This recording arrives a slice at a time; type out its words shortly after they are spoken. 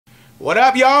What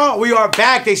up, y'all? We are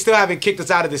back. They still haven't kicked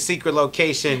us out of the secret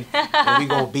location. And we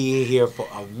going to be in here for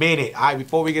a minute. All right,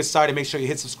 before we get started, make sure you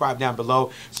hit subscribe down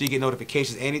below so you get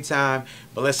notifications anytime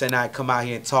Melissa and I come out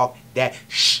here and talk that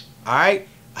shh. All right?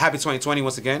 Happy 2020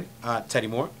 once again. Teddy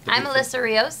Moore. I'm Melissa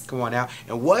Rios. Come on now.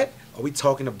 And what are we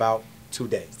talking about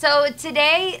today? So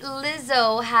today,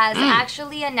 Lizzo has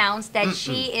actually announced that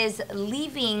she is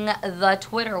leaving the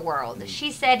Twitter world.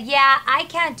 She said, yeah, I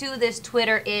can't do this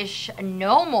Twitter-ish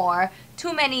no more.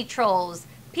 Too many trolls.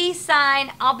 Peace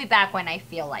sign. I'll be back when I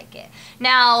feel like it.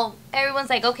 Now, everyone's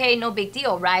like, okay, no big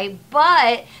deal, right?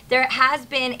 But there has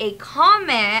been a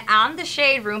comment on the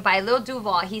Shade Room by Lil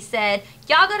Duval. He said,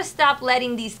 y'all gotta stop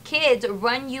letting these kids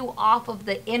run you off of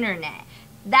the internet.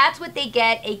 That's what they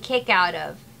get a kick out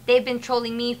of. They've been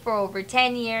trolling me for over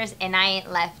 10 years and I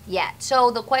ain't left yet. So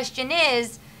the question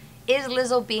is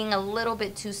Lizzo being a little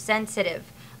bit too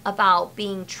sensitive about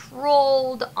being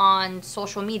trolled on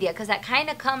social media? Because that kind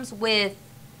of comes with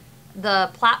the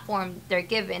platform they're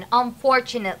given,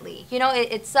 unfortunately. You know,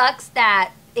 it sucks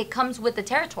that it comes with the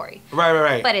territory.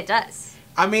 Right. But it does.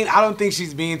 I mean, I don't think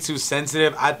she's being too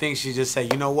sensitive. I think she just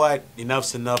said, you know what?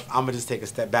 Enough's enough. I'm going to just take a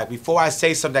step back. Before I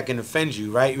say something that can offend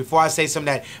you, right? Before I say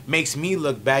something that makes me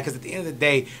look bad, because at the end of the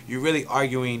day, you're really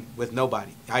arguing with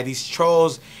nobody. Right? These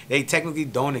trolls, they technically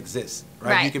don't exist.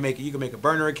 Right? You can make a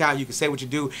burner account. You can say what you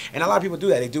do. And a lot of people do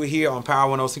that. They do it here on Power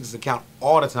 106's account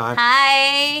all the time.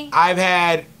 Hi.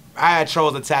 I had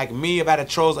trolls attack me. I've had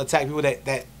trolls attack people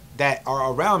that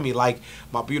are around me, like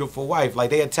my beautiful wife. Like,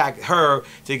 they attack her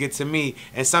to get to me,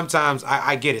 and sometimes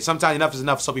I get it. Sometimes enough is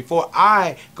enough. So before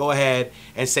I go ahead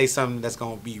and say something that's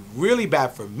going to be really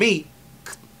bad for me,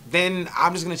 then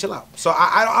I'm just going to chill out. So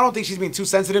I don't think she's being too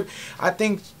sensitive. I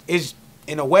think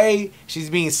in a way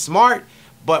she's being smart,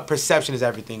 but perception is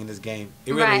everything in this game.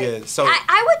 It really is. So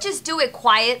I would just do it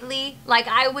quietly. Like,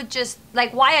 I would just,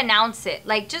 like, why announce it?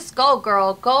 Like, just go,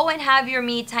 girl. Go and have your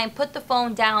me time. Put the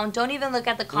phone down. Don't even look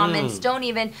at the comments. Don't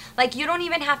even, like, you don't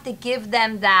even have to give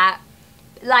them that,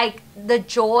 like, the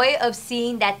joy of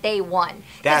seeing that they won.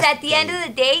 Because at the end of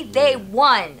the day, they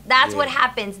won. That's what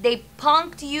happens. They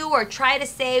punked you or try to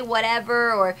say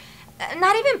whatever, or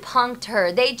not even punked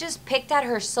her. They just picked at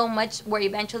her so much where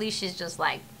eventually she's just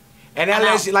like, and that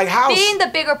lets you, like, how being the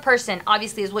bigger person,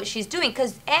 obviously, is what she's doing.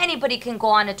 Because anybody can go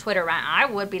on a Twitter rant. I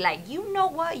would be like, you know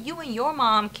what? You and your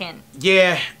mom can.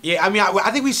 Yeah. I mean,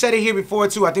 I think we said it here before,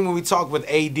 too. I think when we talked with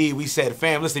AD, we said,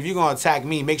 fam, listen, if you're going to attack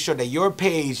me, make sure that your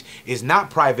page is not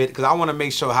private. Because I want to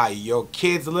make sure how your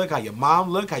kids look, how your mom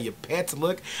look, how your pets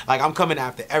look. Like, I'm coming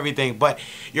after everything. But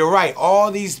you're right.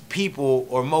 All these people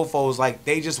or mofos, like,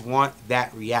 they just want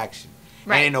that reaction.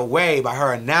 Right. And in a way, by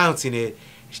her announcing it,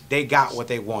 they got what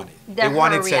they wanted. They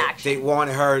wanted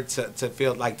her to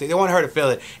feel like they wanted her to feel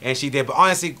it, and she did. But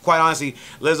honestly, quite honestly,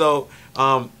 Lizzo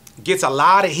gets a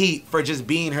lot of heat for just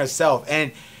being herself,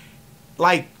 and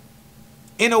like,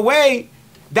 in a way,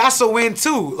 that's a win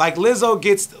too. Like, Lizzo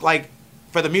gets, like,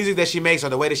 for the music that she makes, or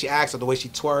the way that she acts, or the way she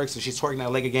twerks, or she's twerking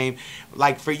that Laker game.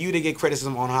 Like, for you to get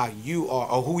criticism on how you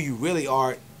are or who you really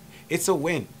are, it's a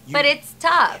win. But it's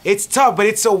tough. It's tough, but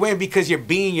it's a win because you're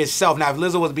being yourself. Now, if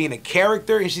Lizzo was being a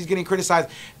character and she's getting criticized,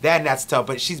 that's tough.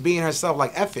 But she's being herself.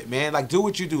 Like, F it, man. Like, do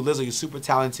what you do. Lizzo, you're super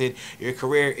talented. Your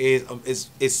career is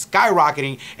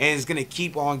skyrocketing, and it's going to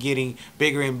keep on getting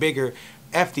bigger and bigger.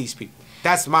 F these people.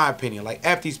 That's my opinion. Like,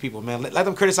 F these people, man. Let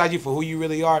them criticize you for who you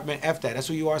really are, man. F that. That's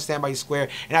who you are. Stand by your square.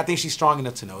 And I think she's strong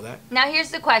enough to know that. Now,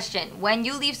 here's the question. When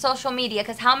you leave social media,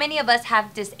 because how many of us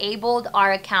have disabled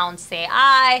our accounts? Say,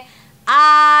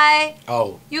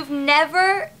 You've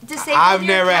never disabled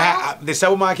your account?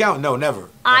 Disabled my account? No, never.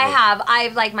 I have.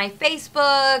 I've, like, my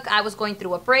Facebook, I was going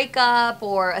through a breakup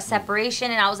or a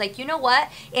separation, and I was like, you know what?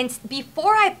 And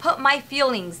before I put my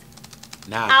feelings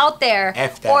out there,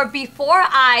 or before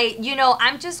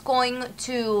I'm just going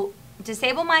to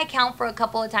disable my account for a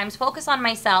couple of times, focus on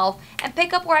myself, and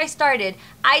pick up where I started.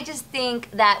 I just think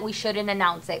that we shouldn't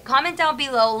announce it. Comment down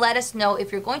below. Let us know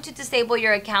if you're going to disable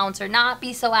your accounts or not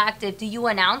be so active. Do you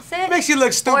announce it? Makes you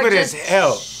look stupid as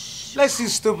hell. Let's do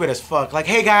stupid as fuck. Like,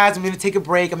 hey guys, I'm gonna take a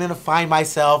break. I'm gonna find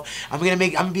myself. I'm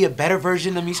gonna be a better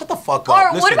version of me. Shut the fuck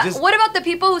up. Or what about the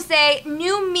people who say,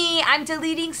 new me, I'm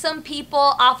deleting some people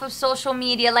off of social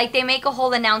media, like they make a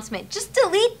whole announcement. Just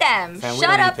delete them.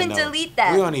 Shut up and delete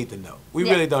them. We don't need to know. We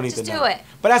really don't need to know. Just do it.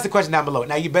 But that's the question down below.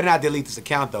 Now, you better not delete this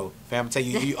account, though, fam. I'm telling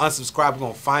you, you unsubscribe, we're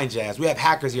going to find your ass. We have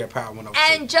hackers here at Power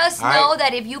 106. And just know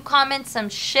that if you comment some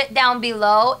shit down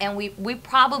below, and we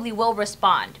probably will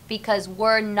respond, because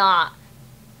we're not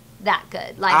that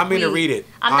good. Like, I'm going to read it.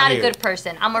 I'm not a good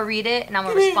person. I'm going to read it, and I'm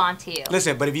going to respond to you.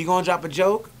 Listen, but if you're going to drop a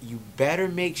joke, you better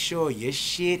make sure your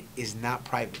shit is not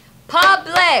private.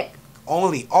 Public!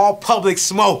 only. All public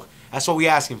smoke. That's what we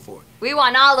asking for. We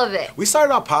want all of it. We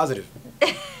started off positive.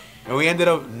 And we ended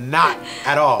up not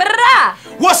at all. Brah.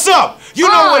 What's up? You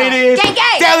know what it is. Gang,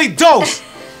 gang. Daily Dose.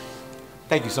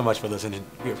 Thank you so much for listening.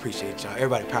 We appreciate y'all.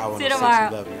 Everybody, Power 106. tomorrow.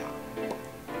 We love y'all.